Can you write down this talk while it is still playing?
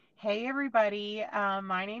Hey everybody,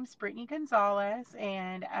 my name's Brittany Gonzalez,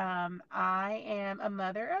 and I am a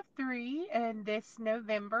mother of three. And this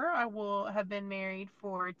November, I will have been married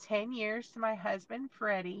for 10 years to my husband,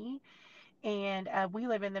 Freddie, and we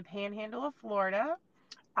live in the Panhandle of Florida.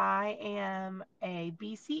 I am a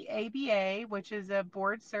BCABA, which is a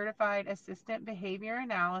board certified assistant behavior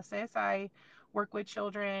analysis. I work with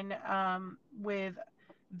children with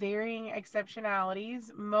varying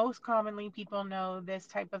exceptionalities. Most commonly, people know this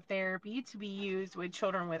type of therapy to be used with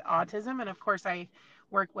children with autism. And of course, I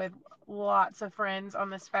work with lots of friends on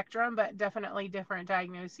the spectrum, but definitely different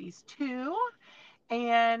diagnoses too.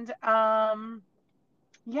 And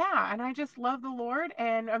yeah, and I just love the Lord.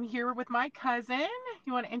 And I'm here with my cousin.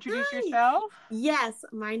 You want to introduce Hi. yourself? Yes,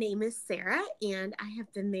 my name is Sarah, and I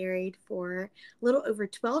have been married for a little over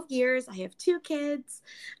 12 years. I have two kids.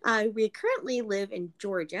 We currently live in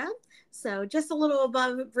Georgia, so just a little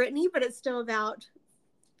above Brittany, but it's still about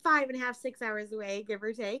 5.5, 6 hours away, give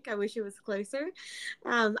or take. I wish it was closer.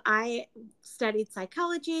 I studied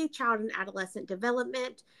psychology, child and adolescent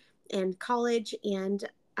development in college, and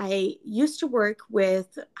I used to work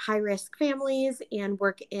with high risk families and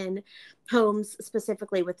work in homes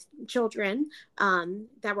specifically with children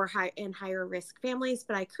that were in higher risk families.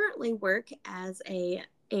 But I currently work as a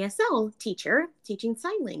ASL teacher, teaching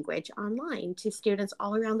sign language online to students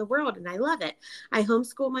all around the world, and I love it. I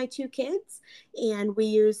homeschool my two kids, and we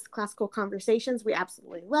use classical conversations. We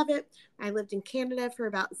absolutely love it. I lived in Canada for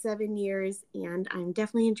about 7 years, and I'm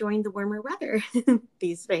definitely enjoying the warmer weather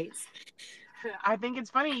these days. I think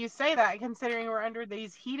it's funny you say that, considering we're under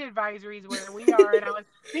these heat advisories where we are. And I was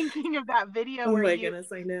thinking of that video Oh where my you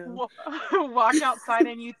goodness, I know. w- walked outside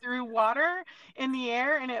and you threw water in the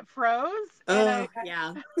air and it froze. And Oh,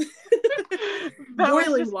 yeah. that was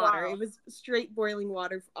Boiling just water. wild. It was straight boiling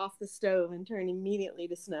water off the stove and turned immediately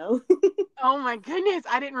to snow. Oh my goodness.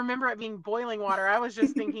 I didn't remember it being boiling water. I was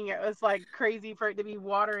just thinking it was like crazy for it to be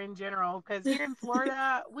water in general. Because here in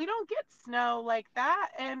Florida, we don't get snow like that.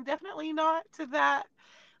 And definitely not to that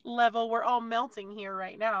level. We're all melting here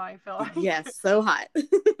right now, I feel like. Yes, so hot.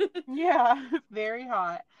 Yeah, very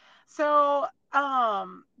hot. So,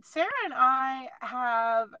 Sarah and I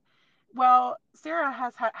have, well,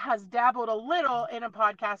 Sarah has dabbled a little in a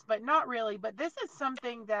podcast, but not really. But this is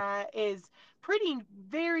something that is pretty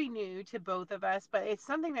very new to both of us, but it's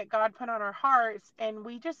something that God put on our hearts, and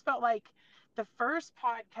we just felt like the first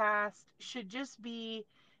podcast should just be,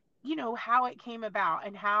 how it came about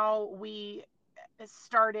and how we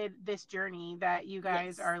started this journey that you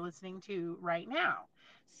guys Yes. are listening to right now.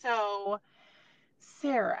 So,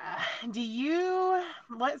 Sarah, do you,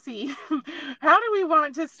 let's see, how do we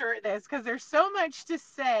want to start this? Because there's so much to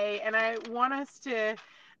say, and I want us to,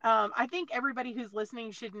 I think everybody who's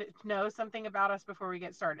listening should know something about us before we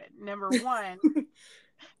get started. Number one,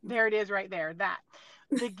 there it is right there. That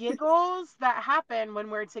the giggles that happen when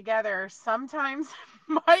we're together sometimes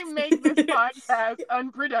might make this podcast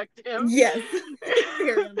unproductive. Yes.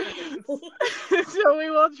 Very unpredictable. So we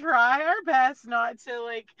will try our best not to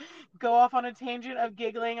like go off on a tangent of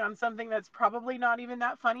giggling on something that's probably not even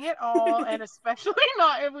that funny at all, and especially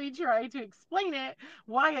not if we try to explain it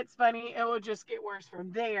why it's funny. It will just get worse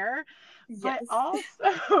from there. But Yes.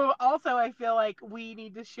 also also I feel like we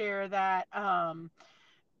need to share that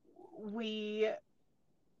we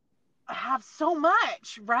have so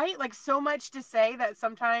much, right? Like so much to say that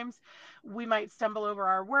sometimes we might stumble over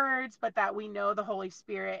our words, but that we know the Holy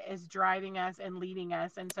Spirit is driving us and leading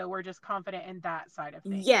us. And so we're just confident in that side of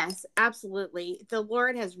things. Yes, absolutely. The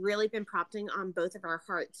Lord has really been prompting on both of our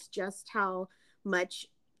hearts just how much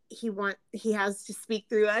he has to speak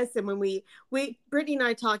through us. And when we Brittany and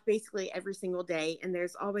I talk basically every single day, and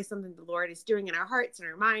there's always something the Lord is doing in our hearts and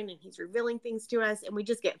our mind, and he's revealing things to us, and we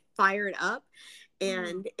just get fired up. Mm.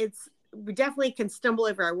 And we definitely can stumble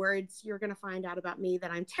over our words. You're going to find out about me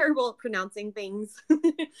that I'm terrible at pronouncing things.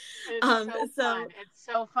 It's so fun. So It's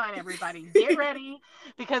so fun, everybody. Get ready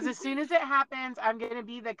because as soon as it happens, I'm going to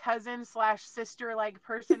be the cousin slash sister like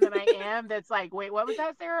person that I am that's like, wait, what was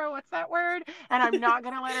that, Sarah? What's that word? And I'm not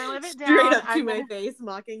going to let her live it straight down. up to I'm going my to face,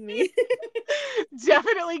 mocking me.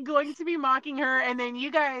 definitely going to be mocking her. And then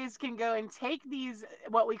you guys can go and take these,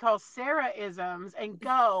 what we call Sarah-isms, and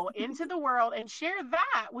go into the world and share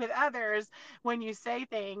that with others when you say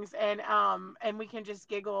things. And we can just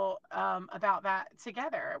giggle about that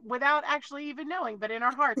together without actually even knowing. But in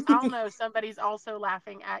our hearts, I'll know somebody's also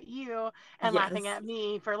laughing at you and laughing Yes. at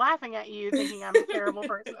me for laughing at you, thinking I'm a terrible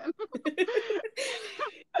person.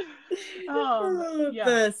 Oh, Yeah.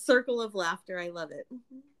 the circle of laughter. I love it.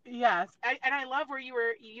 Yes, and I love where you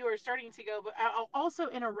were starting to go, but I'll also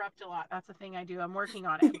interrupt a lot. That's the thing I do. I'm working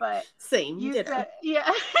on it. But Same, you said, ditto.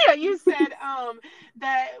 yeah, yeah, you said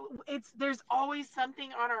that there's always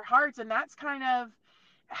something on our hearts, and that's kind of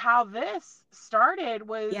how this started.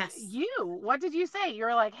 Was Yes. you? What did you say? You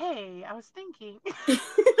were like, "Hey, I was thinking."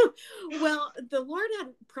 Well, the Lord had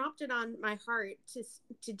prompted on my heart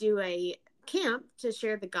to do a camp to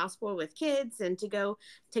share the gospel with kids and to go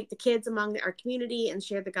take the kids among our community and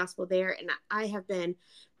share the gospel there. And I have been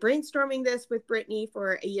brainstorming this with Brittany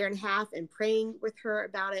for a year and a half and praying with her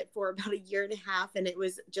about it for about a year and a half. And it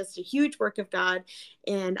was just a huge work of God.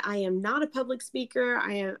 And I am not a public speaker.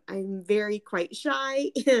 I'm very quite shy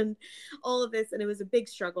and all of this. And it was a big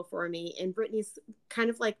struggle for me. And Brittany's kind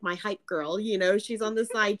of like my hype girl, she's on the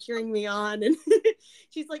side cheering me on, and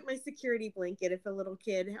she's like my security blanket. If a little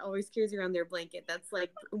kid always carries around their blanket, that's like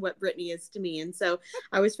what Brittany is to me. And so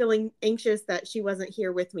I was feeling anxious that she wasn't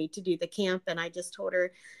here with me to do the camp, and I just told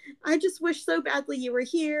her, I just wish so badly you were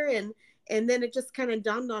here. And then it just kind of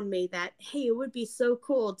dawned on me that, hey, it would be so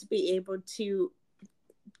cool to be able to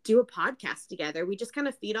do a podcast together. We just kind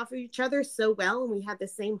of feed off of each other so well, and we have the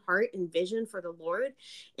same heart and vision for the Lord,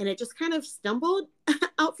 and it just kind of stumbled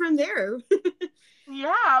out from there.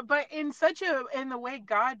 Yeah, but in the way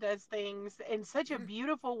God does things in such a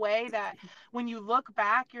beautiful way that when you look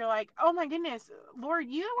back, you're like, oh my goodness, Lord,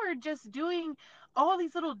 you were just doing all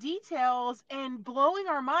these little details and blowing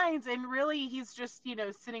our minds. And really, He's just,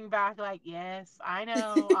 sitting back like, yes, I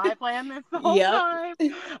know. I planned this the whole Yep. time.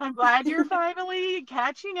 I'm glad you're finally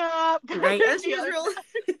catching up. Right as You know, usual.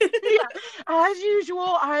 yeah, as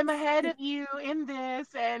usual, I'm ahead of you in this,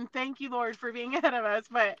 and thank you, Lord, for being ahead of us.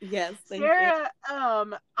 But Yes, thank you. Sarah,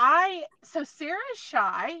 Sarah's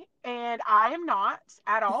shy, and I am not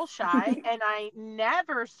at all shy, and I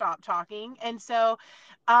never stop talking, and so,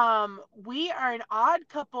 we are an odd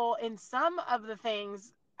couple in some of the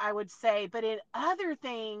things I would say, but in other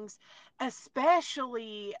things,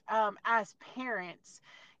 especially as parents,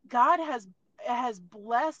 God has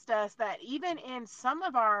blessed us that even in some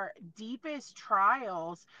of our deepest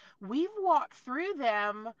trials, we've walked through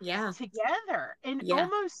them Yeah. together in Yeah.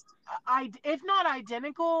 almost if not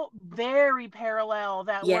identical, very parallel,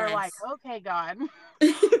 that we're like, Yes. okay, God,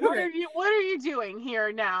 Right. what are you doing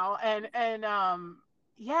here now? And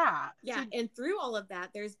yeah, Yeah, to and through all of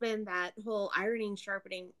that, there's been that whole ironing,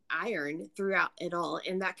 sharpening iron throughout it all,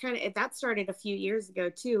 and that started a few years ago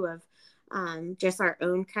too, of just our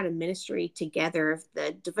own kind of ministry together, of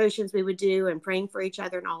the devotions we would do and praying for each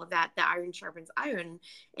other and all of that. The iron sharpens iron,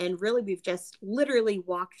 and really, we've just literally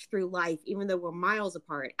walked through life, even though we're miles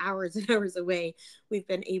apart, hours and hours away. We've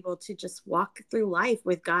been able to just walk through life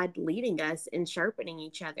with God leading us and sharpening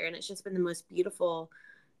each other, and it's just been the most beautiful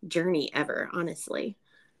journey ever, honestly.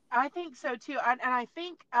 I think so too. And I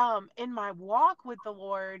think in my walk with the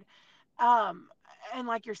Lord, um and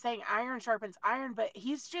like you're saying, iron sharpens iron, but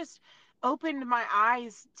He's just opened my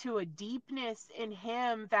eyes to a deepness in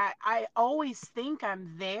Him that I always think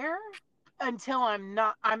I'm there until I'm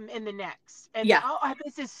not. I'm in the next, and then, Yeah.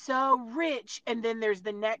 this is so rich, and then there's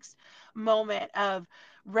the next moment of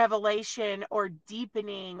revelation or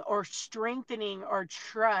deepening or strengthening or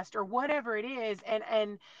trust or whatever it is,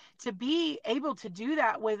 and to be able to do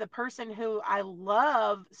that with a person who I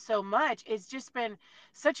love so much, it's just been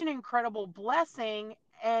such an incredible blessing.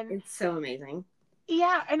 And It's so amazing.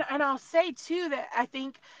 yeah, and I'll say too that I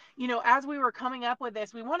think, as we were coming up with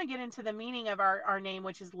this, we want to get into the meaning of our name,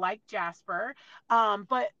 which is like Jasper.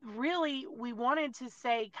 But really, we wanted to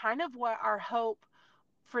say kind of what our hope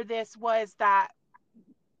for this was, that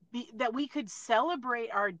we could celebrate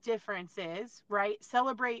our differences, right?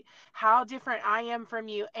 Celebrate how different I am from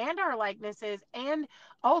you and our likenesses, and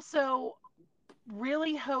also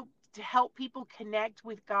really hope to help people connect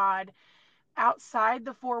with God outside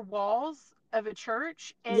the four walls of a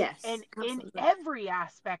church, and Yes, in absolutely. every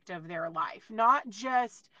aspect of their life, not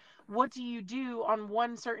just what do you do on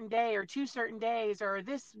one certain day or two certain days or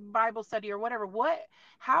this Bible study or whatever.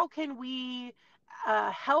 How can we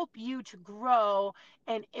help you to grow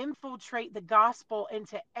and infiltrate the gospel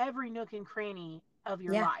into every nook and cranny of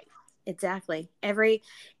your Yeah, life? exactly.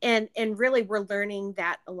 And really we're learning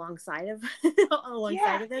that alongside of Yeah,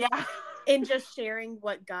 alongside of this, yeah. and just sharing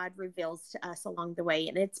what God reveals to us along the way.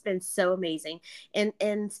 And it's been so amazing.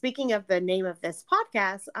 And speaking of the name of this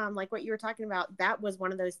podcast, like what you were talking about, that was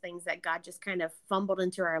one of those things that God just kind of fumbled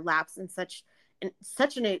into our laps in such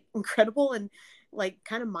an incredible and like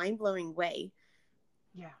kind of mind-blowing way.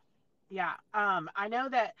 Yeah. Yeah. I know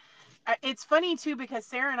that it's funny too because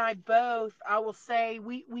Sarah and I both, I will say,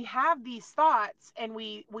 we have these thoughts, and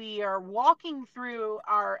we are walking through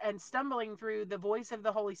our and stumbling through the voice of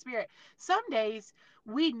the Holy Spirit. Some days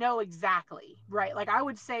we know exactly, right? Like I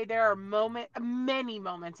would say there are many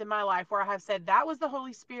moments in my life where I have said that was the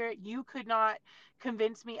Holy Spirit. You could not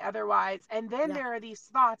convince me otherwise. And then Yeah. there are these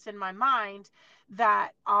thoughts in my mind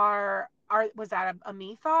that are was that a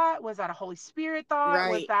me thought? Was that a Holy Spirit thought?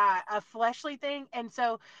 Was Right. that a fleshly thing? And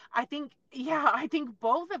so I think, yeah, I think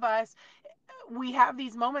both of us, we have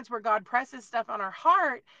these moments where God presses stuff on our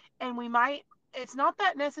heart, and we might, it's not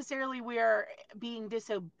that necessarily we're being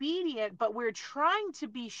disobedient, but we're trying to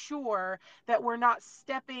be sure that we're not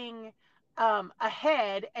stepping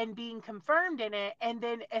ahead and being confirmed in it. And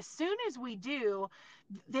then as soon as we do,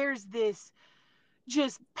 there's this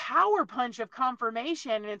just power punch of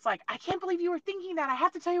confirmation, and it's like, I can't believe you were thinking that. I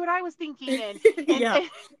have to tell you what I was thinking. And, Yeah.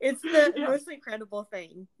 It's the yeah, most incredible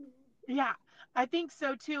thing. yeah, I think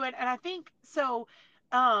so too. And I think so.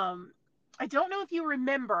 Um, I don't know if you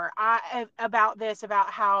remember about this, about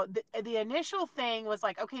how the initial thing was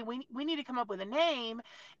like, okay, we need to come up with a name,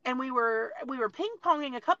 and we were ping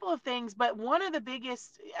ponging a couple of things, but one of the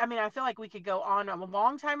biggest, I mean, I feel like we could go on a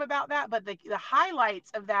long time about that, but the highlights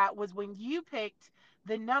of that was when you picked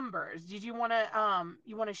the numbers. Did you want to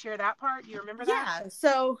you want to share that part? Do you remember that? Yeah.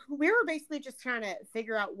 So we were basically just trying to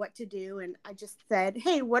figure out what to do. And I just said,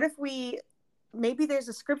 hey, what if maybe there's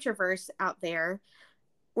a scripture verse out there,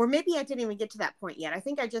 or maybe I didn't even get to that point yet. I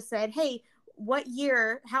think I just said, hey, what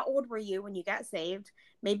year, how old were you when you got saved?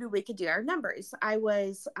 Maybe we could do our numbers.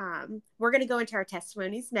 We're going to go into our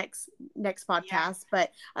testimonies next Yeah. podcast,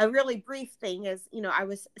 but a really brief thing is, I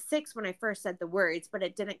was 6 when I first said the words, but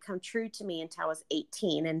it didn't come true to me until I was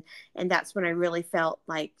 18. And that's when I really felt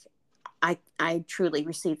like I truly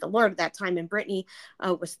received the Lord at that time. And Brittany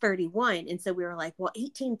was 31. And so we were like, well,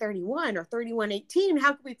 1831 or 3118,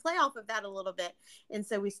 how could we play off of that a little bit? And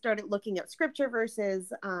so we started looking up scripture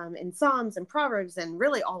verses in Psalms and Proverbs and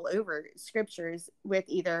really all over scriptures with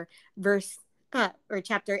either verse or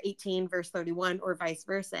chapter 18, verse 31, or vice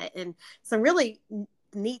versa. And some really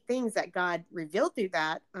neat things that God revealed through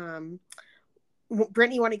that.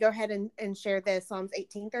 Brittany, you want to go ahead and share the Psalms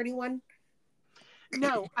 1831?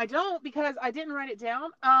 No, I don't, because I didn't write it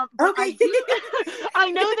down. But I Okay. do. I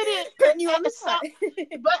know that Putting you on the so, spot.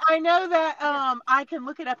 but I know that Yeah. I can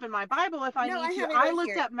look it up in my Bible if I No, need I to. have it I right looked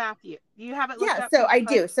here. up Matthew. You have it looked Yeah, up? so I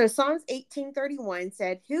Okay. do. So Psalms 18:31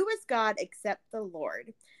 said, "Who is God except the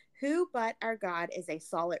Lord? Who but our God is a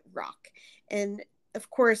solid rock?" And of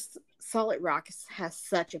course, solid rock has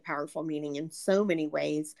such a powerful meaning in so many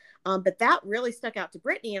ways. But that really stuck out to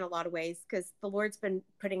Brittany in a lot of ways because the Lord's been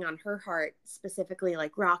putting on her heart specifically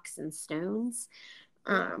like rocks and stones.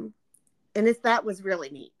 Yeah. Um, and that was really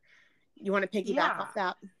neat. You want to piggyback Yeah. off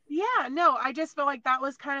that? Yeah, no, I just feel like that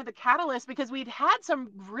was kind of the catalyst, because we'd had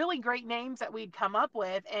some really great names that we'd come up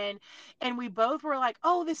with, and we both were like,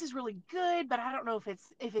 "Oh, this is really good, but I don't know if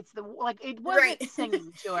it's the, like, it Right. wasn't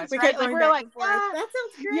singing to us, We right?" kept Like going we are back like, and forth. "Ah, That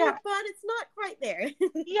sounds great, yeah." but it's not quite there.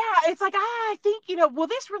 Yeah, it's like, I think, well,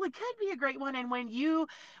 this really could be a great one. And when you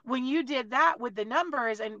did that with the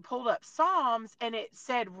numbers and pulled up Psalms and it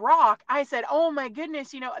said rock, I said, oh my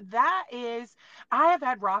goodness, that is, I have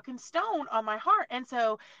had rock and stone on my heart. And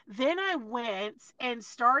so then I went and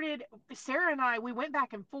started, Sarah and I, we went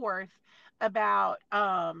back and forth about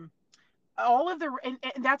all of the, and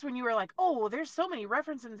that's when you were like, oh, well, there's so many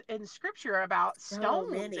references in scripture about So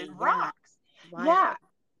stones and many. Yeah. rocks. Yeah. Wild.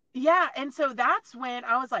 Yeah, and so that's when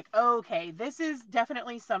I was like, okay, this is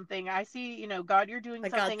definitely something. I see, God, you're doing A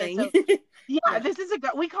God something. And thing. so, yeah, Yeah. this is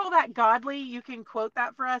we call that godly. You can quote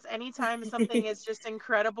that for us anytime something is just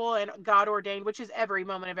incredible and God ordained, which is every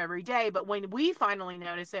moment of every day. But when we finally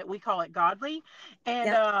notice it, we call it godly.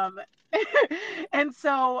 And Yep. and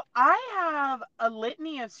so I have a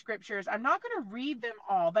litany of scriptures. I'm not going to read them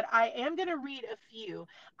all, but I am going to read a few.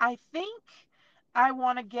 I think I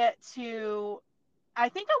want to get to I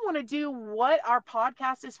think I want to do what our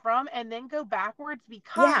podcast is from and then go backwards,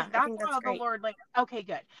 because Yeah. I that's think that's how the great. Lord, like, okay,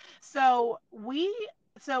 good. So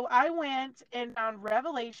I went and found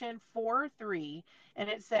Revelation 4:3, and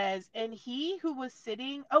it says, and he who was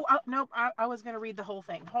sitting, oh, nope, I was going to read the whole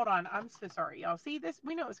thing. Hold on. I'm so sorry. Y'all see this?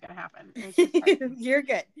 We know what's going to happen. It's just typing. You're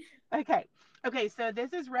good. Okay. Okay. So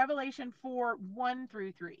this is Revelation 4:1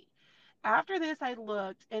 through 3. After this I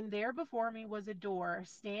looked, and there before me was a door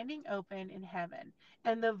standing open in heaven.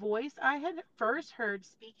 And the voice I had first heard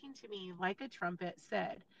speaking to me like a trumpet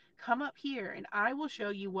said, come up here, and I will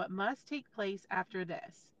show you what must take place after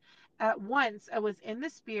this. At once I was in the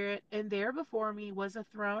Spirit, and there before me was a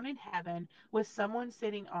throne in heaven with someone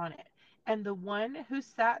sitting on it. and the one who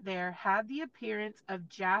sat there had the appearance of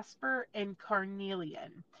jasper and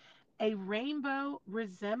carnelian. A rainbow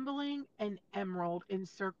resembling an emerald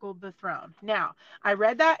encircled the throne. Now, I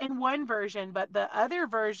read that in one version, but the other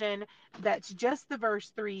version, that's just the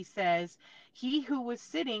verse 3, says, he who was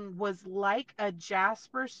sitting was like a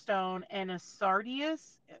jasper stone and a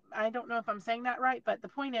sardius. I don't know if I'm saying that right, but the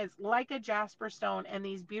point is like a jasper stone and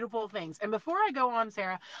these beautiful things. And before I go on,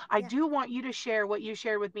 Sarah, I Yeah. do want you to share what you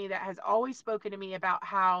shared with me that has always spoken to me about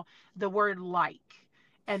how the word like,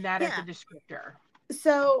 and that is a Yeah. descriptor.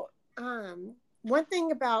 So, one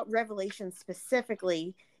thing about Revelation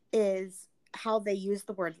specifically is how they use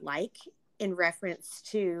the word like in reference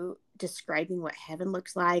to describing what heaven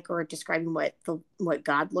looks like or describing what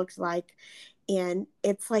God looks like. And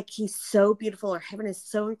it's like he's so beautiful or heaven is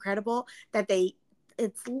so incredible that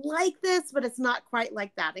it's like this, but it's not quite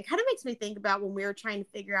like that. It kind of makes me think about when we were trying to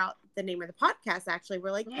figure out the name of the podcast. Actually,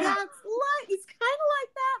 we're like, Yeah. yeah, it's kind of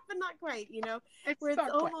like that, but not quite, It's where not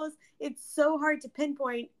quite. it's so hard to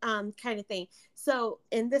pinpoint, kind of thing. So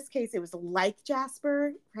in this case, it was like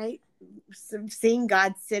Jasper, right? So seeing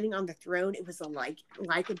God sitting on the throne, it was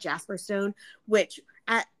like a Jasper stone, which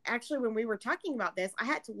actually, when we were talking about this, I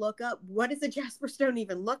had to look up what does a Jasper stone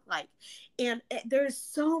even look like, and there's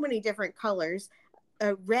so many different colors.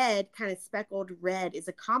 A red, kind of speckled red, is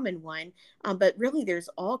a common one, but really there's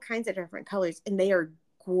all kinds of different colors, and they are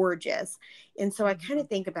gorgeous. And so I kind Mhm. of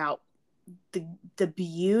think about the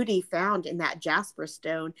beauty found in that jasper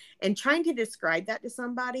stone and trying to describe that to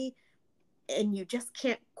somebody, and you just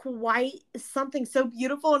can't quite, something so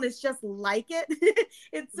beautiful and it's just like it.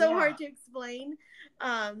 It's so Yeah. hard to explain,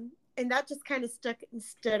 and that just kind of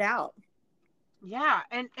stood out. Yeah.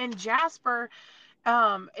 And Jasper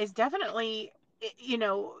is definitely, you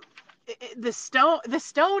know, the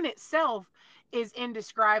stone itself is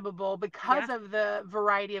indescribable because Yeah, of the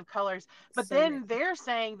variety of colors. But so then many. they're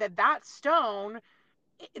saying that that stone,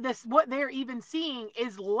 this, what they're even seeing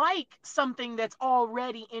is like something that's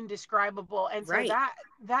already indescribable. And so Right. that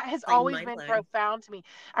has Like always mind been blowing. profound to me.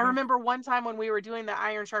 I Yeah. remember one time when we were doing the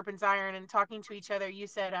iron sharpens iron and talking to each other, you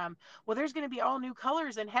said, well, there's going to be all new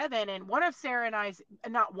colors in heaven. And one of Sarah and I's,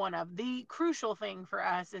 not one of, the crucial thing for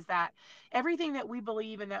us is that everything that we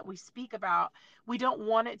believe and that we speak about, we don't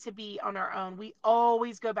want it to be on our own. We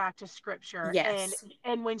always go back to scripture. and Yes.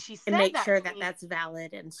 and when she And said make that sure to that me, that's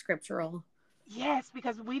valid and scriptural. yes,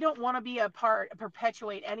 because we don't want to be a part,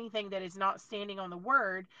 perpetuate anything that is not standing on the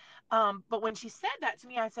word. But when she said that to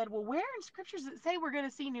me, I said, well, where in scriptures does it say we're going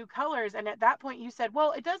to see new colors? And at that point, you said,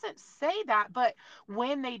 well, it doesn't say that, but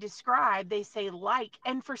when they describe, they say like.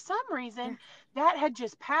 And for some Yeah. reason, that had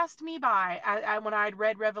just passed me by when I'd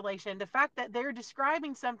read Revelation. The fact that they're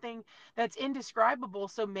describing something that's indescribable.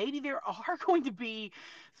 So maybe there are going to be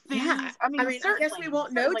Yeah. things. I I mean, mean, I guess we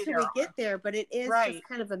won't know certainly till there we get are. there, but it is just Right.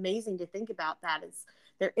 kind of amazing to think about that. It's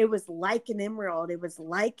there, it was like an emerald, it was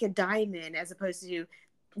like a diamond, as opposed to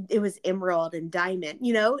it was emerald and diamond,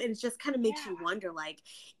 and it just kind of makes Yeah. you wonder, like,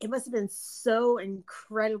 it must have been so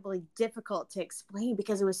incredibly difficult to explain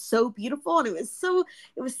because it was so beautiful and it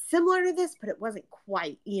was similar to this, but it wasn't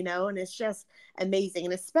quite, and it's just amazing.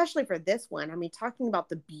 And especially for this one, I mean, talking about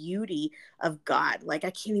the beauty of God, like,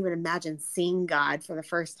 I can't even imagine seeing God for the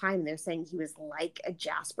first time. They're saying he was like a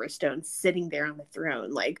jasper stone sitting there on the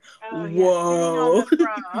throne, like, Oh yeah, sitting on whoa. the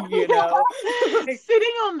throne. you know like,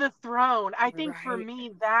 Sitting on the throne. I think for right.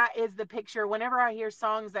 me that is the picture. Whenever I hear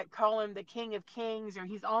songs that call him the King of Kings or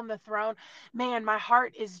he's on the throne, man, my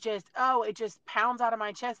heart is just, oh, it just pounds out of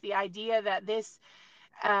my chest, the idea that this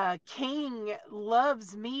king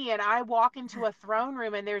loves me, and I walk into a throne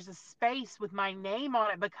room and there's a space with my name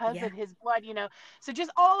on it because Yeah. of his blood. So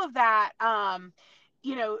just all of that,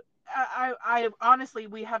 you know I honestly,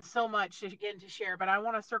 we have so much again to share, but I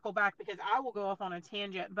want to circle back because I will go off on a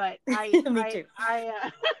tangent. But Me too.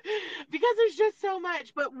 because there's just so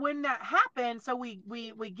much. But when that happens, so we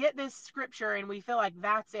get this scripture and we feel like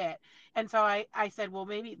that's it. And so I said, well,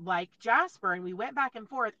 maybe like Jasper, and we went back and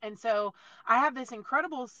forth. And so I have this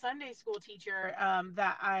incredible Sunday school teacher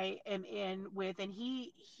that I am in with, and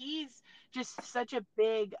he's just such a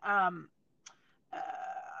big uh,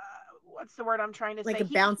 what's the word I'm trying to Like say? a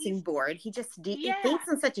bouncing He's board. He just he yeah, thinks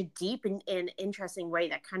in such a deep and interesting way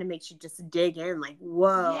that kind of makes you just dig in, like,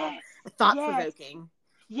 whoa, yes, thought yes. provoking.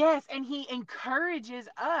 Yes, and he encourages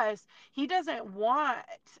us. He doesn't want,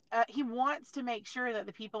 he wants to make sure that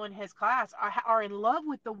the people in his class are in love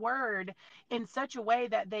with the word in such a way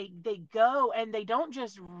that they go and they don't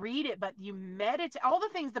just read it, but you meditate. All the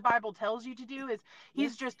things the Bible tells you to do is Yeah.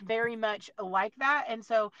 he's just very much like that. And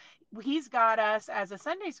so he's got us as a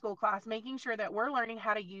Sunday school class making sure that we're learning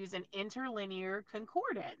how to use an interlinear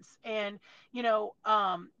concordance. And,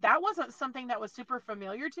 that wasn't something that was super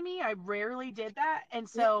familiar to me. I rarely did that. And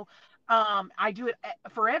Yeah. so, I do it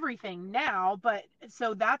for everything now, but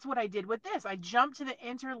so that's what I did with this. I jumped to the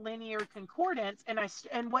interlinear concordance,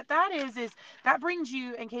 and what that is that brings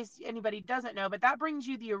you, in case anybody doesn't know, but that brings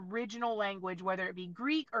you the original language, whether it be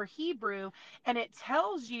Greek or Hebrew, and it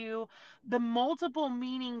tells you the multiple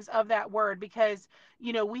meanings of that word, because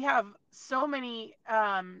we have so many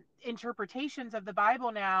interpretations of the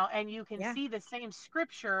Bible now, and you can Yeah. see the same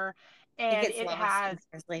scripture It and gets it lost in has,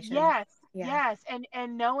 translation. yes, Yeah. yes,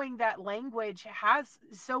 and knowing that language has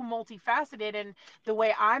so multifaceted, and the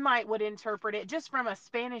way I might would interpret it just from a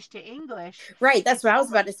Spanish to English, Right. That's it's what I so was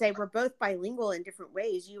about much to say. We're both bilingual in different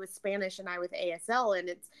ways. You with Spanish and I with ASL. And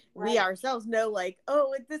it's we right. ourselves know like,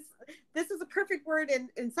 oh, this is a perfect word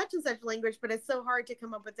in such and such language, but it's so hard to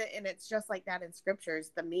come up with it. And it's just like that in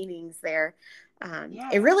scriptures, the meanings there. Yeah.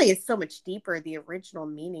 It really is so much deeper. The original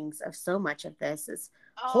meanings of so much of this is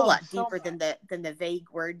a whole Oh, lot so deeper than much. the vague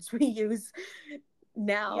words we use Yeah,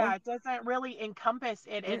 now. it doesn't really encompass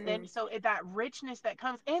it. And then Mm-mm. so that richness that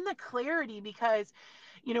comes, and the clarity, because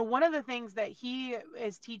one of the things that he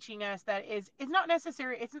is teaching us that is not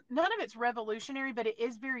necessary, it's none of it's revolutionary, but it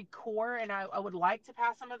is very core, and I would like to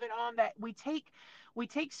pass some of it on, that we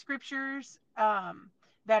take scriptures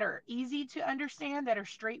that are easy to understand, that are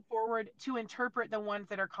straightforward, to interpret the ones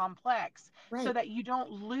that are complex, so Right. that you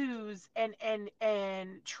don't lose and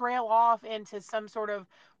trail off into some sort of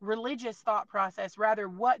religious thought process. Rather,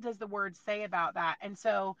 what does the word say about that? And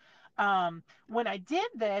so, when I did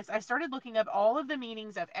this, I started looking up all of the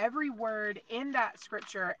meanings of every word in that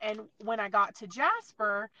scripture. And when I got to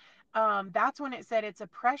Jasper, that's when it said it's a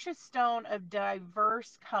precious stone of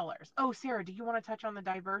diverse colors. Oh, Sarah, do you want to touch on the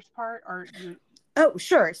diverse part, or you? Oh,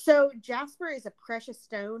 sure. So jasper is a precious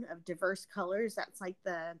stone of diverse colors. That's like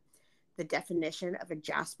the definition of a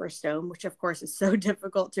jasper stone, which of course is so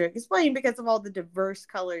difficult to explain because of all the diverse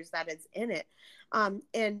colors that is in it.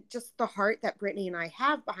 And just the heart that Brittany and I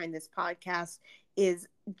have behind this podcast is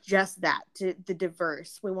just that, to the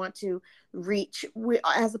diverse. We want to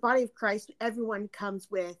as a body of Christ, everyone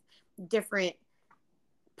comes with different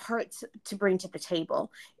parts to bring to the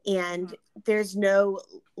table, and there's no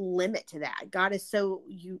limit to that. God is so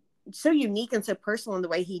unique and so personal in the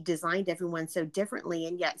way he designed everyone so differently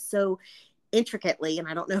and yet so intricately. And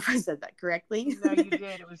I don't know if I said that correctly. No, you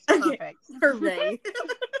did. It was Okay, perfect. hooray.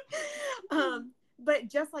 But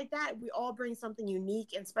just like that, we all bring something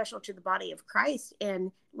unique and special to the body of Christ.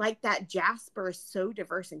 And like that jasper is so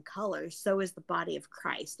diverse in colors, so is the body of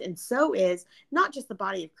Christ. And so is not just the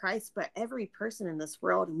body of Christ, but every person in this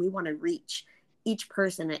world. And we want to reach each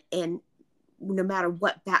person, and no matter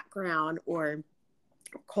what background or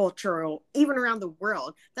cultural, even around the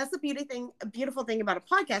world. That's the beautiful thing about a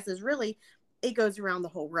podcast is really it goes around the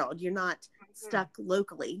whole world. You're not Mhm. stuck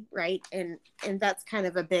locally, right? And that's kind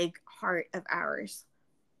of a big heart of ours.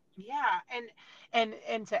 Yeah,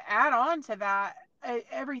 and to add on to that,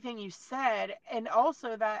 everything you said, and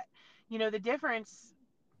also that, the difference,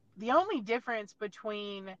 the only difference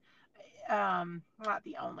between, not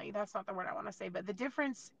the only, that's not the word I want to say, but the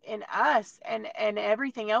difference in us and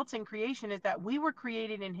everything else in creation is that we were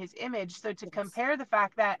created in his image. So to Yes. compare the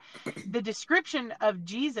fact that the description of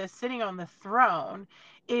Jesus sitting on the throne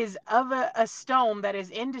is of a stone that is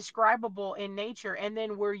indescribable in nature, and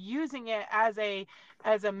then we're using it as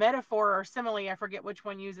a metaphor or simile. I forget which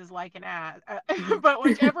one uses like and as, Mhm. but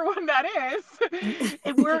whichever one that is,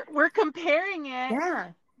 and we're comparing it,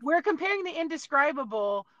 Yeah. we're comparing the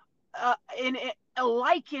indescribable, in it,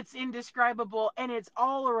 like it's indescribable, and it's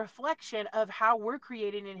all a reflection of how we're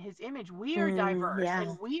created in his image. We are diverse, Yeah.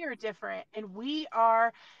 and we are different, and we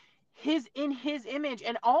are his image,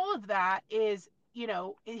 and all of that is,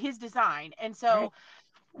 his design. And Right. so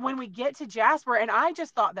when we get to Jasper, and I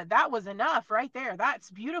just thought that that was enough right there. That's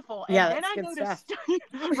beautiful. Yeah, And then that's I good stuff.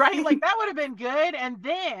 noticed, right, like that would have been good. And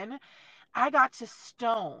then I got to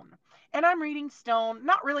stone. And I'm reading stone,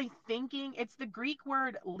 not really thinking. It's the Greek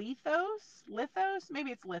word lithos. Lithos?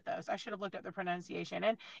 Maybe it's lithos. I should have looked up the pronunciation.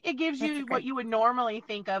 And it gives That's you okay. what you would normally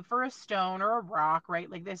think of for a stone or a rock, right?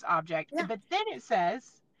 Like this object. Yeah. But then it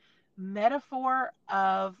says metaphor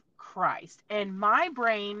of Christ. And my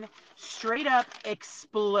brain straight up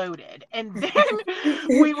exploded. And then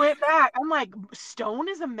we went back. I'm like, stone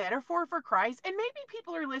is a metaphor for Christ. And maybe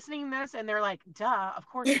people are listening to this and they're like, duh, of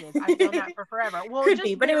course it is. I've known that for forever. Well, Could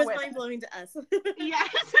be, just but it bear was with mind us. blowing to us. Yes.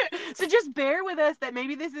 So just bear with us that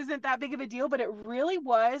maybe this isn't that big of a deal, but it really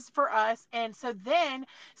was for us. And so then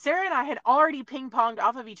Sarah and I had already ping ponged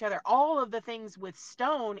off of each other all of the things with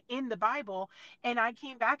stone in the Bible. And I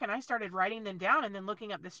came back and I started writing them down and then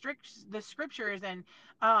looking up the scriptures. And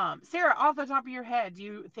Sarah, off the top of your head, do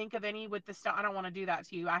you think of any with the stone? I don't want to do that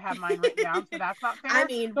to you. I have mine written down, so that's not I fair.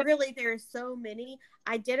 mean, But really, there's so many.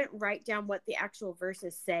 I didn't write down what the actual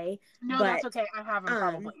verses say, no, that's but okay. I have them um,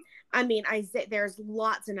 probably. I mean, Isaiah, there's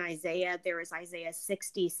lots in Isaiah. There is Isaiah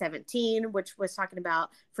 60:17, which was talking about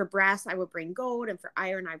for brass I will bring gold, and for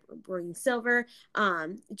iron I will bring silver.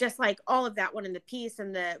 Just like all of that one in the peace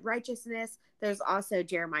and the righteousness. There's also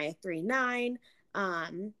Jeremiah 3:9.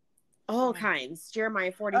 Um, all Oh, kinds.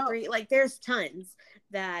 Jeremiah oh, 43. Like there's tons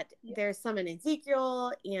that there's some in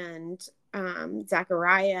Ezekiel and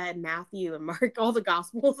Zechariah and Matthew and Mark, all the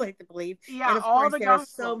gospels, I believe. And yeah, of all course the there's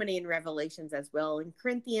so gospels. many in Revelations as well, in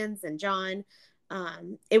Corinthians and John.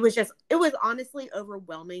 It was honestly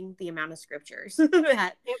overwhelming the amount of scriptures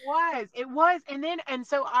that It was. And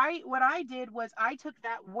so what I did was I took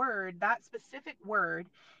that word, that specific word,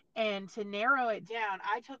 and to narrow it down,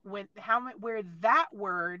 I took where that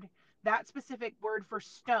word, that specific word for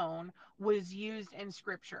stone was used in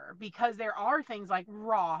scripture, because there are things like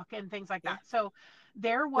rock and things like yeah. that. So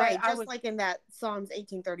Right, I just was like in that Psalms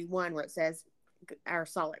 18:31 where it says our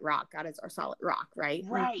solid rock, God is our solid rock, right?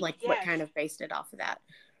 right, Like what yes. kind of based it off of that?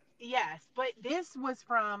 Yes, but this was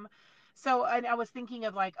from, so, and I was thinking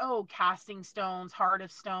of like, oh, casting stones, heart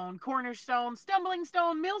of stone, cornerstone, stumbling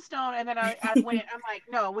stone, millstone. And then I'm like,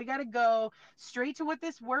 no, we got to go straight to what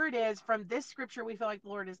this word is from this scripture we feel like the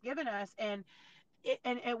Lord has given us. And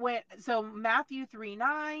it went, so Matthew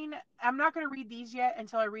 3:9. I'm not going to read these yet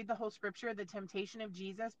until I read the whole scripture, the temptation of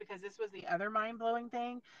Jesus, because this was the other mind-blowing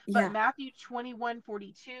thing. But Yeah, Matthew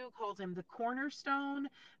 21:42 calls him the cornerstone.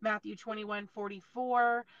 Matthew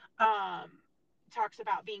 21:44 um talks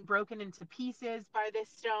about being broken into pieces by this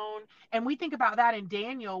stone. And we think about that in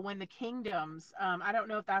Daniel when the kingdoms, I don't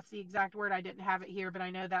know if that's the exact word, I didn't have it here, but I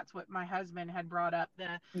know that's what my husband had brought up,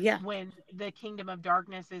 the yeah. when the kingdom of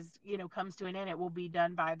darkness is, comes to an end, it will be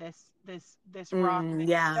done by this rock, Mm, this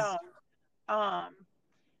yeah, stone. um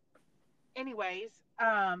Anyways,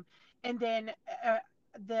 and then uh,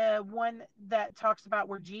 the one that talks about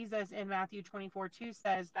where Jesus in Matthew 24:2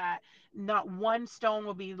 says that not one stone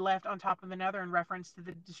will be left on top of another, in reference to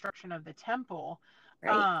the destruction of the temple.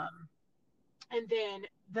 right. um and then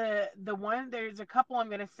the one, there's a couple, I'm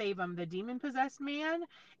going to save them, the demon possessed man,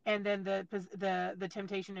 and then the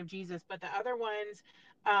temptation of Jesus. But the other ones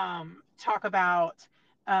talk about,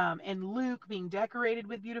 in Luke, being decorated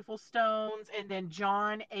with beautiful stones. And then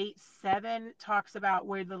John 8:7 talks about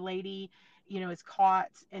where the lady, is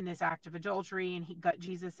caught in this act of adultery, and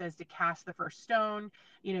Jesus says to cast the first stone,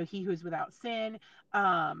 he who's without sin.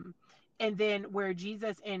 um and then where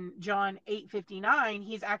Jesus in John 8:59,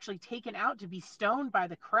 he's actually taken out to be stoned by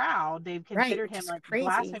the crowd. They've Right, considered which him is like crazy.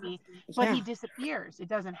 blasphemy, but he Yeah, disappears. It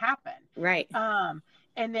doesn't happen. right. um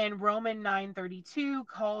and then Roman 9:32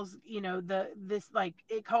 calls, this, like,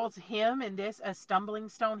 it calls him in this a stumbling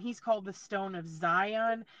stone. He's called the stone of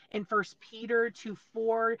Zion. In First Peter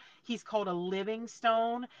 2:4, he's called a living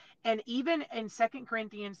stone. And even in Second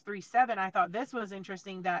Corinthians 3:7, I thought this was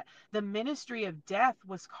interesting, that the ministry of death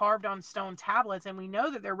was carved on stone tablets. And we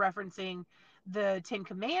know that they're referencing the Ten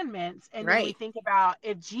Commandments. And then we Right. think about,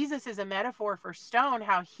 if Jesus is a metaphor for stone,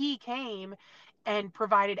 how he came and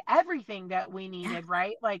provided everything that we Yeah, needed,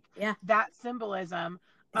 right? Like yeah. that symbolism.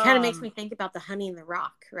 It kind of makes me Um, think about the honey in the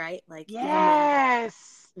rock, right? Like even when,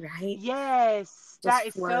 yes, right, yes, just that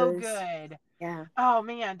is so flows. good. Yeah, Oh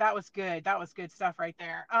man, that was good. That was good stuff right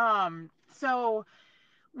there. So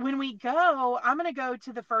when we go, I'm going to go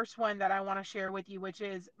to the first one that I want to share with you, which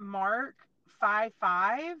is Mark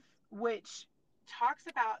 5:5, which talks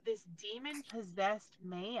about this demon possessed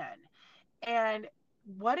man. And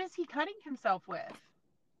what is he cutting himself with?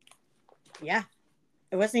 yeah.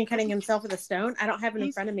 It wasn't he Is cutting he, himself with a stone? I don't have it in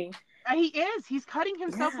he's front of me. he is. He's cutting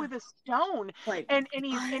himself Yeah, with a stone. like And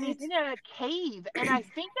he's what? in a cave. And I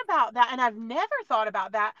think about that, and I've never thought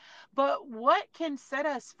about that. But what can set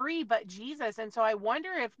us free but Jesus? And so I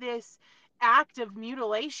wonder if this act of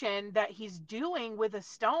mutilation that he's doing with a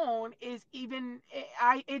stone is even,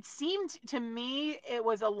 it seemed to me it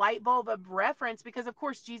was a light bulb of reference, because of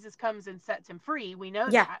course Jesus comes and sets him free. We know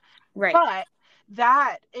Yeah, that. right. But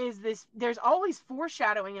that is this, there's always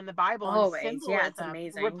foreshadowing in the Bible and Always. Yeah, it's symbolism,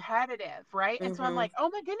 amazing. repetitive, right? And so I'm Mm-hmm. like, oh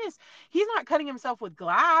my goodness, he's not cutting himself with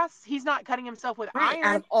glass, he's not cutting himself with Right. Out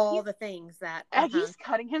iron, of all he's the things that, he's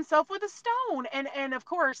cutting himself with a stone. And of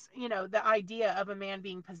course, the idea of a man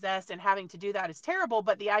being possessed and having to do that is terrible,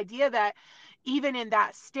 but the idea that even in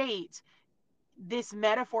that state, this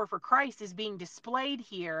metaphor for Christ is being displayed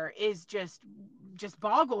here is just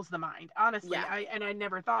boggles the mind, honestly. yeah, I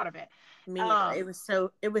never thought of it. me neither. um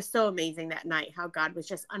It was so amazing that night how God was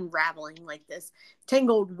just unraveling like this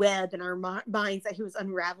tangled web in our minds that he was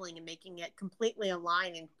unraveling and making it completely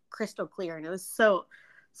aligned and crystal clear. And it was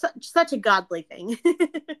such a godly thing.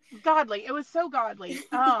 Godly, it was so godly.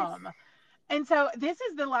 And so this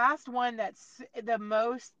is the last one that's the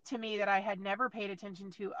most to me that I had never paid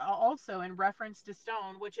attention to, also in reference to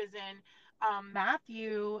stone, which is in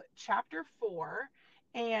Matthew chapter 4.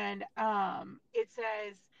 And it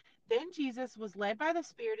says, then Jesus was led by the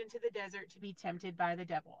Spirit into the desert to be tempted by the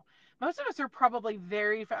devil. Most of us are probably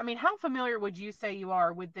I mean, how familiar would you say you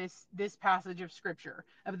are with this passage of scripture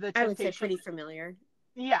of the I would say temptation? pretty familiar.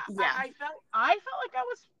 Yeah, Yeah. I felt like I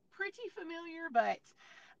was pretty familiar, but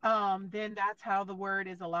then that's how the word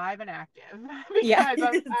is alive and active Yeah,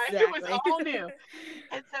 because it was exactly. all new.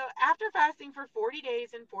 And so after fasting for 40 days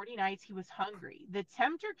and 40 nights, he was hungry. The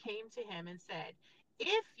tempter came to him and said,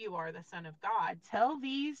 if you are the Son of God, tell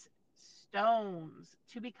these stones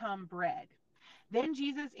to become bread. Then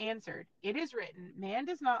Jesus answered, it is written, man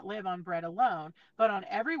does not live on bread alone, but on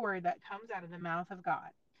every word that comes out of the mouth of God.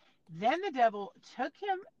 Then the devil took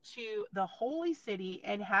him to the holy city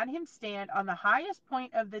and had him stand on the highest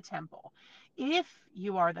point of the temple. If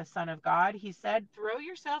you are the Son of God, he said, throw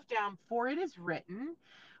yourself down, for it is written,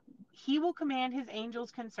 he will command his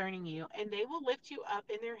angels concerning you, and they will lift you up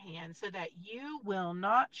in their hands so that you will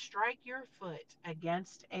not strike your foot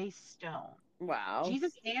against a stone. Wow.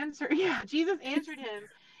 Jesus answered, yeah, Jesus answered him,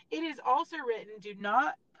 it is also written, do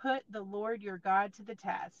not put the Lord your God to the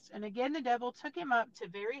test. And again the devil took him up to a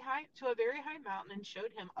very high mountain and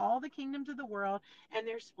showed him all the kingdoms of the world and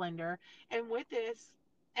their splendor. And with this,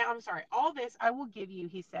 I'm sorry, all this I will give you,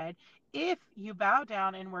 he said, if you bow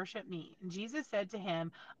down and worship me. And Jesus said to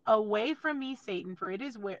him, away from me, Satan, for it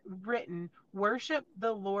is written, worship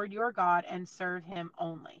the Lord your God and serve him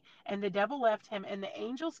only. And the devil left him, and the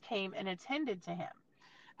angels came and attended to him.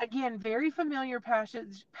 Again, very familiar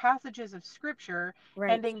passages of scripture,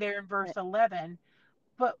 Right. ending there in But verse 11.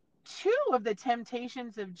 But two of the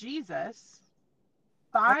temptations of Jesus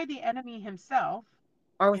are, by the enemy himself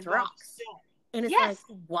are with involved rocks. stone. And it's like, Yes.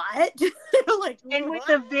 what? Like, And with what?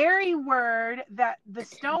 the very word that the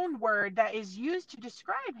stone word that is used to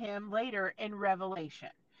describe him later in Revelation,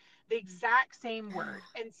 the exact same word.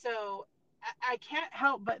 And so I can't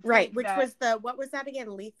help but Right. think Which that, was what was that again?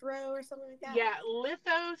 Lithro or something like that? yeah,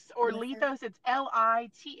 lithos or Litho. lethos, it's Lithos.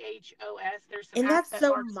 There's some And that's accent so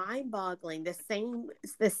marks. mind-boggling.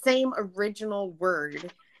 The same original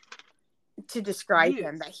word to describe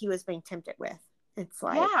him that Used. he was being tempted with. It's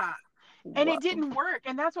like, Yeah. And whoa. it didn't work.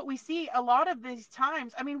 And that's what we see a lot of these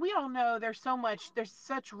times. I mean, we all know there's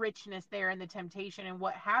such richness there in the temptation and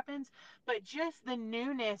what happens, but just the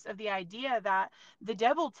newness of the idea that the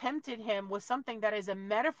devil tempted him was something that is a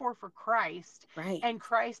metaphor for Christ, Right. and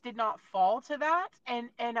Christ did not fall to that.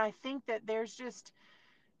 And I think that there's just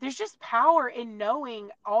power in knowing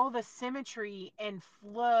all the symmetry and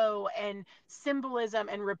flow and symbolism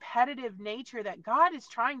and repetitive nature that God is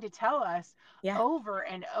trying to tell us Yeah. over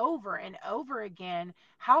and over and over again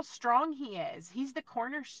how strong he is. He's the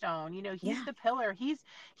cornerstone, he's Yeah. the pillar. He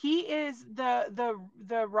is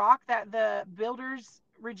the rock that the builders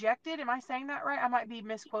rejected. Am I saying that right? I might be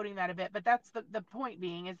misquoting that a bit, but that's the point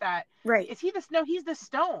being is that Right. is he the no, he's the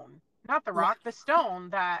stone, not the Yeah. rock, the stone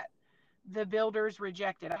that the builders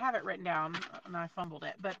rejected. I have it written down and I fumbled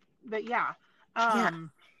it, but yeah. Yeah.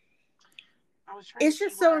 Um, I was trying to It's see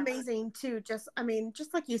just where so I wrote. amazing too. Just, I mean,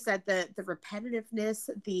 just like you said, the repetitiveness,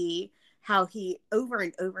 the how he over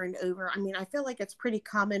and over and over. I mean, I feel like it's pretty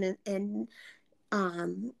common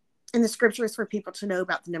um in the scriptures for people to know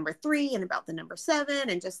about the number three and about the number seven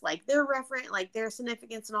and just like their reference, like their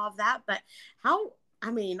significance and all of that. But how, I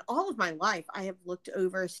mean, all of my life I have looked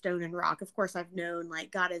over stone and rock. Of course, I've known like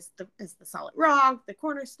God is the solid rock, the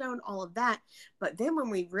cornerstone, all of that. But then when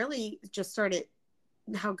we really just started,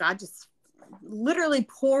 how God just literally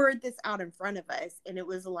poured this out in front of us, and it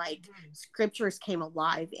was like Mhm. scriptures came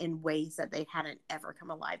alive in ways that they hadn't ever come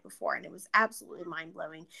alive before, and it was absolutely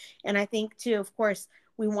mind-blowing. And I think too, of course,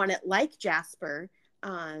 we want it like Jasper,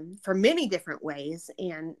 for many different ways,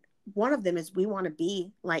 and one of them is we want to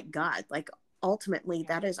be like God, like ultimately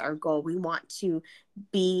Yeah. that is our goal. We want to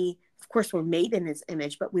be, of course, we're made in his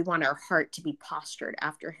image, but we want our heart to be postured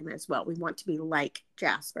after him as well. We want to be like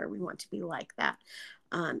Jasper. We want to be like that.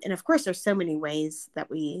 And of course, there's so many ways that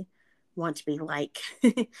we want to be like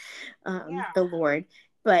Yeah. the Lord,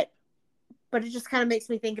 but it just kind of makes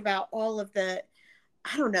me think about all of the,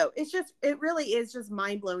 I don't know, it's just, it really is just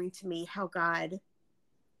mind blowing to me how God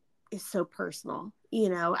is so personal. You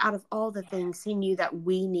know, out of all the Yeah. things, he knew that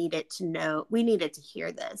we needed to know, we needed to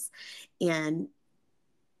hear this. And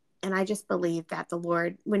I just believe that the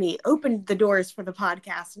Lord, when he opened the doors for the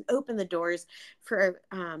podcast and opened the doors for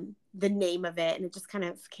the name of it, and it just kind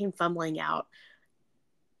of came fumbling out,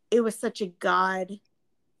 it was such a God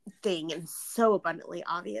thing and so abundantly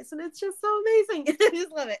obvious. And it's just so amazing. I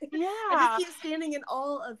just love it. I just Yeah. keep standing in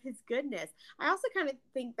awe of his goodness. I also kind of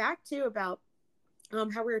think back too about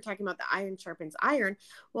how we were talking about the iron sharpens iron.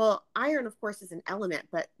 Well, iron, of course, is an element,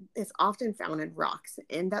 but it's often found in rocks.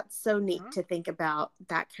 And that's so neat Mhm. to think about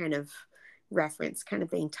that kind of reference kind of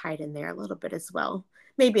being tied in there a little bit as well.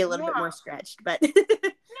 Maybe a little bit Yeah. more stretched, but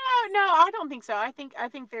No, I don't think so. I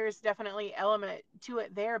think there's definitely element to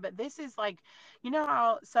it there, but this is like, you know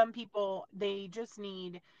how some people they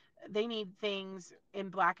need things in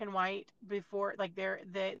black and white before, like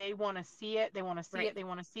they want to see it, they want to see right. it, they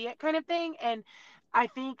want to see it kind of thing. And I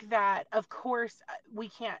think that of course we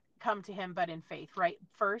can't come to him but in faith, right?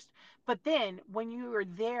 First, but then when you are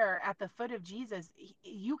there at the foot of Jesus,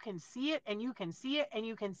 you can see it and you can see it and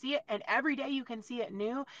you can see it, and every day you can see it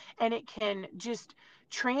new, and it can just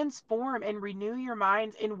transform and renew your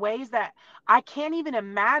minds in ways that I can't even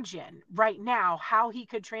imagine right now how he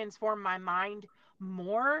could transform my mind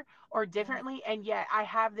more or Yeah. differently. And yet I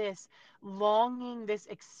have this longing, this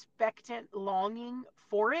expectant longing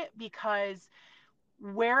for it, because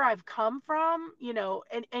where I've come from,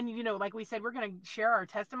 like we said, we're going to share our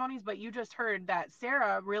testimonies, but you just heard that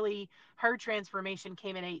Sarah really, her transformation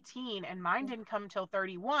came at 18 and mine Yeah. didn't come till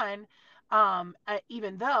 31.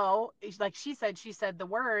 Even though, like she said the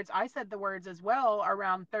words, I said the words as well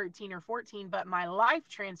around 13 or 14, but my life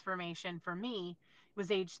transformation for me was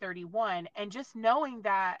age 31. And just knowing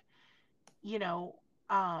that, you know,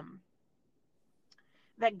 um,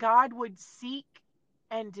 that God would seek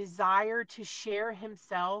and desire to share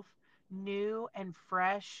himself new and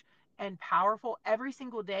fresh and powerful every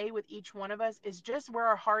single day with each one of us is just where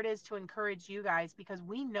our heart is to encourage you guys, because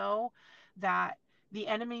we know that the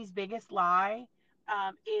enemy's biggest lie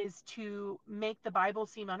is to make the Bible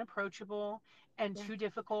seem unapproachable and Yeah. too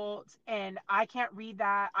difficult. And I can't read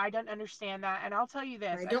that. I don't understand that. And I'll tell you Or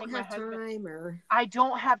this, I I don't think my have husband, time or I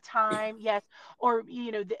don't have time. Yes. Or,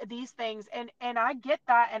 these things. And I get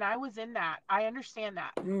that. And I was in that. I understand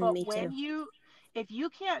that. But me too. if you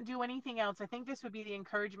can't do anything else, I think this would be the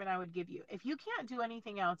encouragement I would give you. If you can't do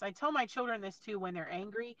anything else, I tell my children this too when they're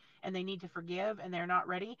angry and they need to forgive and they're not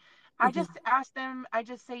ready. I Hmm. just ask them, I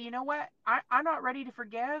just say, you know what? I'm not ready to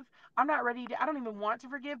forgive. I'm not ready to, I don't even want to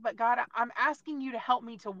forgive, but God, I'm asking you to help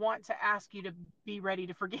me to want to ask you to be ready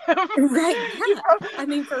to forgive. Right. you Yeah. know? I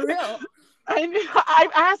mean, for real. And I'm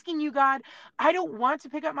asking you, God, I don't want to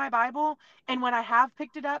pick up my Bible. And when I have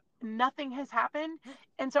picked it up, nothing has happened. Yeah.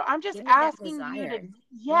 And so I'm just Give me that asking you to, desire.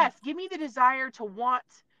 Yeah. yes, give me the desire to want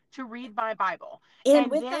to read my Bible. And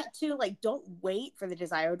And with then that too, like don't wait for the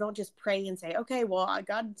desire. Don't just pray and say, okay, well,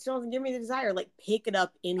 God still doesn't give me the desire. Like pick it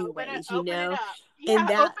up anyways, you open it know? up. And Yeah,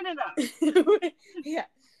 that, open it up. yeah.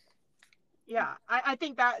 Yeah, I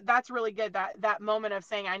think that that's really good. That moment of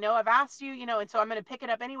saying, I know I've asked you, and so I'm going to pick it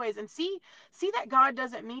up anyways, and see that God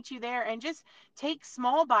doesn't meet you there, and just take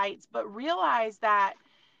small bites, but realize that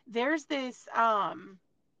there's this um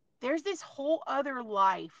there's this whole other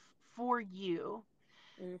life for you.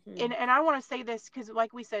 Hmm. And I want to say this because,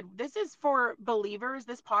 like we said, this is for believers.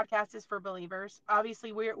 This podcast is for believers.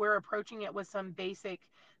 Obviously, we're approaching it with some basic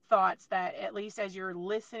thoughts that, at least as you're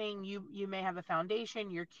listening, you may have a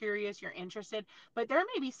foundation, you're curious, you're interested. But there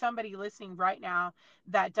may be somebody listening right now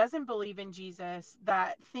that doesn't believe in Jesus,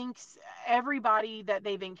 that thinks everybody that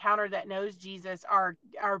they've encountered that knows Jesus are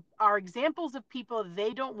examples of people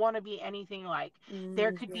they don't want to be anything like.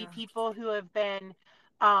 There could be Yeah. people who have been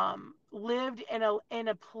lived in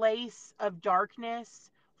a place of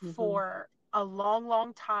darkness Hmm. for a long,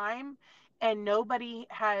 long time, and nobody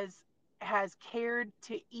has cared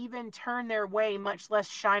to even turn their way, much less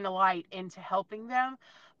shine a light into helping them.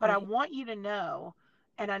 But I Right. want you to know,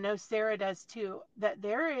 and I know Sarah does too, that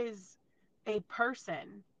there is a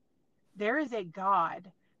person, there is a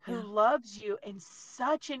God who Yeah. loves you in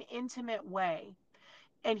such an intimate way,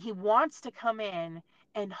 and he wants to come in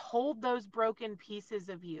and hold those broken pieces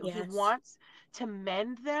of you. He Yes. wants to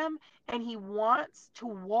mend them, and he wants to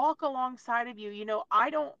walk alongside of you.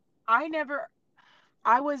 I never,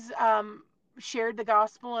 I was shared the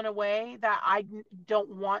gospel in a way that don't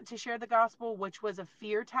want to share the gospel, which was a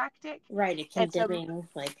fear tactic. Right. A And so condemning,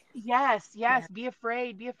 like, yes, yeah. yes, be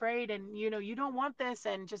afraid, and you don't want this,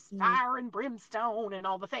 and just Mm. fire and brimstone and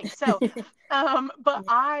all the things. So, so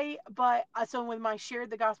when I shared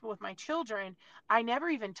the gospel with my children, I never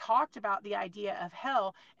even talked about the idea of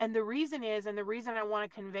hell. And the reason is, and the reason I want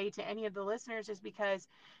to convey to any of the listeners is because,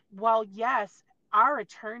 while yes, our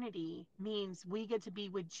eternity means we get to be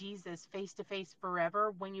with Jesus face to face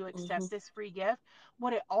forever when you Hmm. accept this free gift.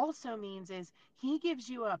 What it also means is he gives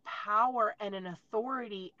you a power and an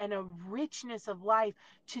authority and a richness of life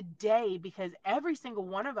today, because every single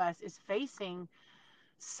one of us is facing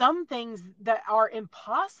some things that are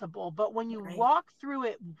impossible. But when you Right. walk through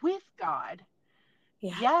it with God,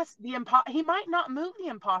 Yeah. yes, he might not move the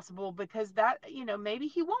impossible, because that, maybe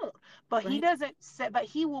he won't, but he Right. doesn't say, but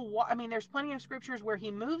he will I mean, there's plenty of scriptures where he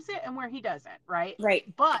moves it and where he doesn't, right?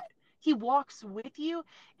 Right. But he walks with you.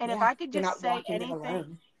 And if Yeah. I could You're just not say walking it anything,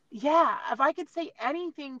 alone. yeah, if I could say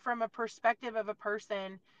anything from a perspective of a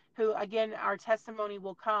person who, again, our testimony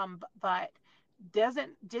will come, but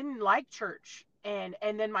didn't like church, and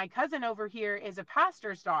then my cousin over here is a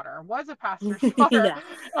pastor's daughter, was a pastor's daughter,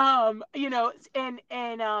 Yeah.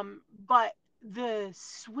 but the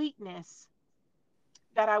sweetness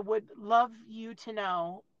that I would love you to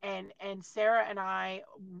know, and Sarah and I,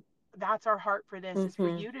 that's our heart for this, is for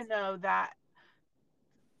Hmm. you to know that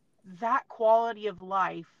that quality of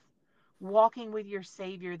life, walking with your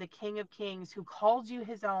Savior, the King of Kings, who called you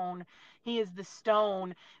his own. He is the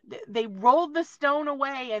stone. They rolled the stone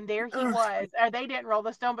away, and there he Ugh. was. Or they didn't roll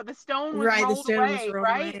the stone, but the stone was Right. The rolled stone was away, rolled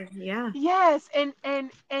right? away. Yeah. Yes,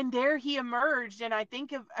 and there he emerged. And I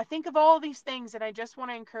think of all these things, and I just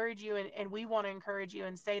want to encourage you, and we want to encourage you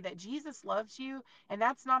and say that Jesus loves you, and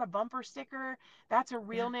that's not a bumper sticker. That's a Yeah.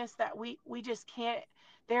 realness that we just can't.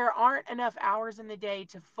 There aren't enough hours in the day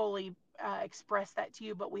to fully express that to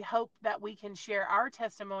you, but we hope that we can share our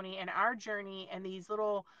testimony and our journey and these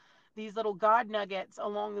little God nuggets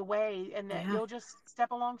along the way, and that Yeah. you'll just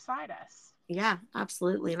step alongside us. Yeah,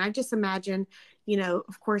 absolutely. And I just imagine,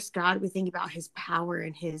 of course, God, we think about his power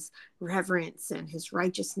and his reverence and his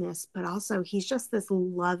righteousness, but also he's just this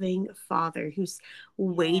loving father who's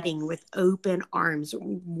waiting Yes. with open arms,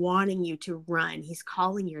 wanting you to run. He's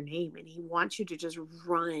calling your name and he wants you to just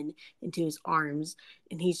run into his arms.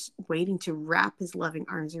 And he's waiting to wrap his loving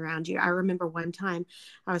arms around you. I remember one time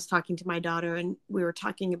I was talking to my daughter and we were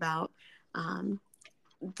talking about, um,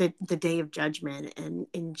 the day of judgment,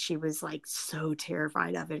 and she was like so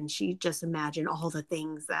terrified of it, and she just imagined all the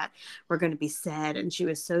things that were going to be said, and she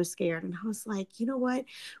was so scared. And I was like, you know what,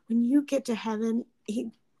 when you get to heaven,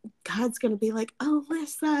 God's going to be like, oh,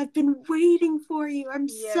 Lisa, I've been waiting for you. I'm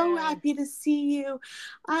so Yes. happy to see you.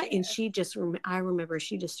 And Yes. she just, I remember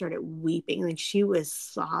she just started weeping. Like she was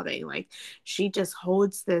sobbing. Like she just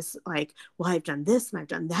holds this, like, well, I've done this and I've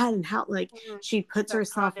done that. And how, like, Mm, she puts that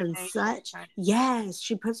herself in condemnation such, kind. yes,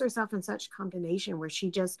 she puts herself in such condemnation where she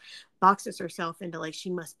just boxes herself into like she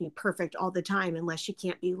must be perfect all the time unless she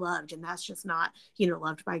can't be loved. And that's just not,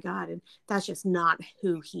 loved by God. And that's just not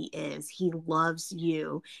who he is. He loves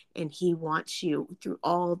you and he wants you through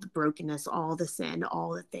all the brokenness, all the sin,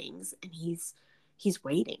 all the things, and he's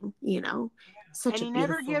waiting, such And a he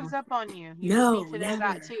never beautiful. gives up on you. You just need No, to know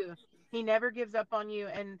that never. too. He never gives up on you.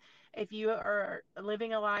 And if you are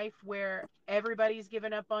living a life where everybody's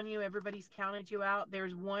given up on you, everybody's counted you out,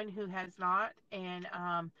 there's one who has not. And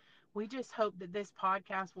we just hope that this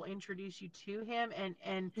podcast will introduce you to him. Yeah,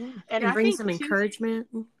 And and I bring think some too, encouragement.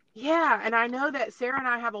 yeah, and I know that Sarah and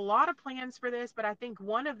I have a lot of plans for this, but I think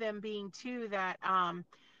one of them being too that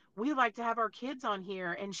we like to have our kids on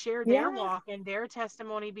here and share their Yeah, walk and their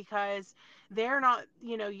testimony, because they're not,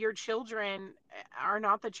 your children are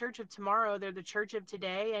not the church of tomorrow, they're the church of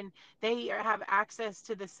today, and they have access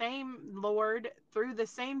to the same Lord through the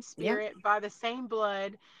same yeah, Spirit by the same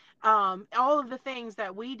blood, all of the things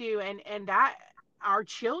that we do, and that our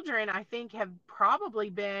children, I think, have probably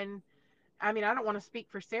been. I mean, I don't want to speak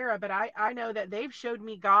for Sarah, but I know that they've showed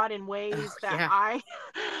me God in oh ways that yeah. I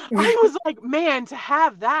was like, man, to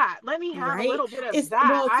have that. Let me have a Right. little bit of It's, that.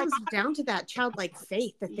 well, it I comes down to that childlike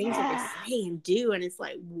faith, the things that they Yeah. say and do, and it's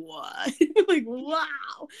like what? Like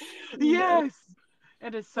wow. you know Yes.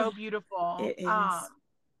 It is so beautiful. it is.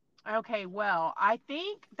 Okay, well, I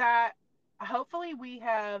think that hopefully we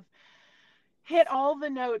have hit all the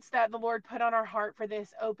notes that the Lord put on our heart for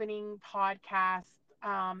this opening podcast.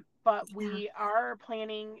 But Yeah. we are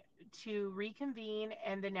planning to reconvene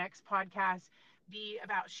and the next podcast be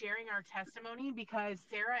about sharing our testimony, because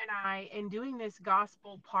Sarah and I, in doing this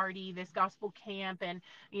gospel party, this gospel camp, and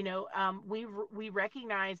we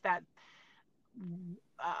recognize that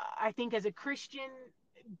I think as a Christian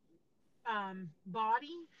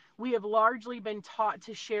body, we have largely been taught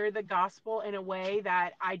to share the gospel in a way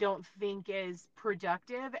that I don't think is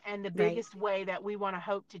productive. And the Right. biggest way that we want to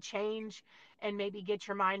hope to change and maybe get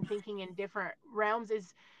your mind thinking in different realms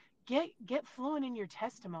is get fluent in your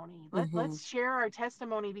testimony. Mm-hmm. Let's share our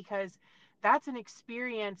testimony, because that's an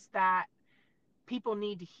experience that people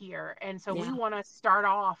need to hear. And so we Yeah. want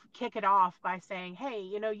to kick it off by saying, hey,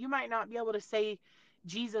 you might not be able to say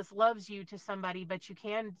Jesus loves you to somebody, but you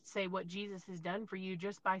can say what Jesus has done for you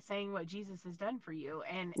just by saying what Jesus has done for you.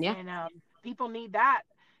 And Yeah. people need that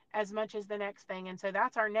as much as the next thing. And so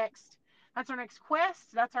that's our next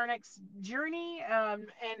quest. That's our next journey.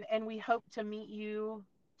 And we hope to meet you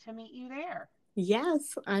there.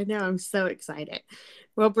 Yes, I know. I'm so excited.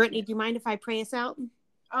 Well, Brittany, Yeah. do you mind if I pray us out?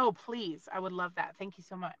 Oh, please. I would love that. Thank you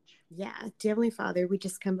so much. Yeah, dear Heavenly Father, we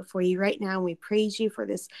just come before you right now and we praise you for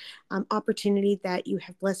this opportunity that you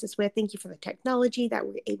have blessed us with. Thank you for the technology that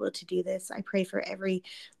we're able to do this. I pray for every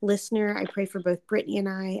listener. I pray for both Brittany and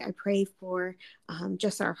I. I pray for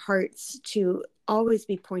just our hearts to always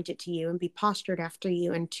be pointed to you and be postured after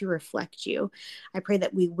you and to reflect you. I pray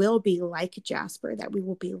that we will be like Jasper, that we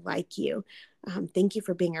will be like you. Thank you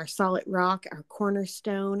for being our solid rock, our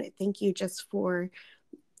cornerstone. Thank you just for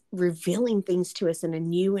revealing things to us in a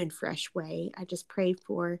new and fresh way. I just pray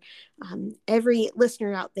for every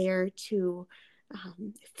listener out there to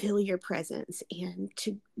feel your presence and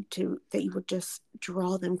to that you would just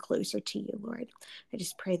draw them closer to you, Lord. I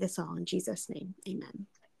just pray this all in Jesus' name. Amen.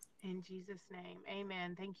 In Jesus' name,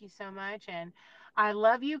 amen. Thank you so much. And I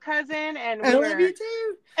love you, cousin. And I love we're you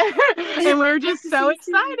too. and we're Hope just to see so you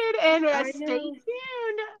soon. excited. And I stay know.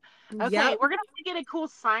 tuned. Okay, Yep. we're gonna have to get a cool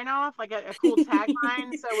sign off, like a cool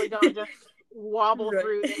tagline, so we don't just wobble Right.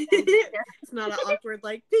 through this and It's not an awkward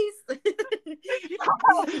like peace.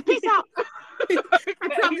 peace out. I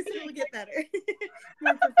Okay. promise it'll get better.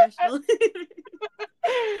 More professional.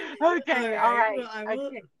 All Okay, all right. right. Well, I will.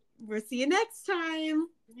 Okay. We'll see you next time.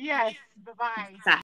 Yes. Bye bye. Bye.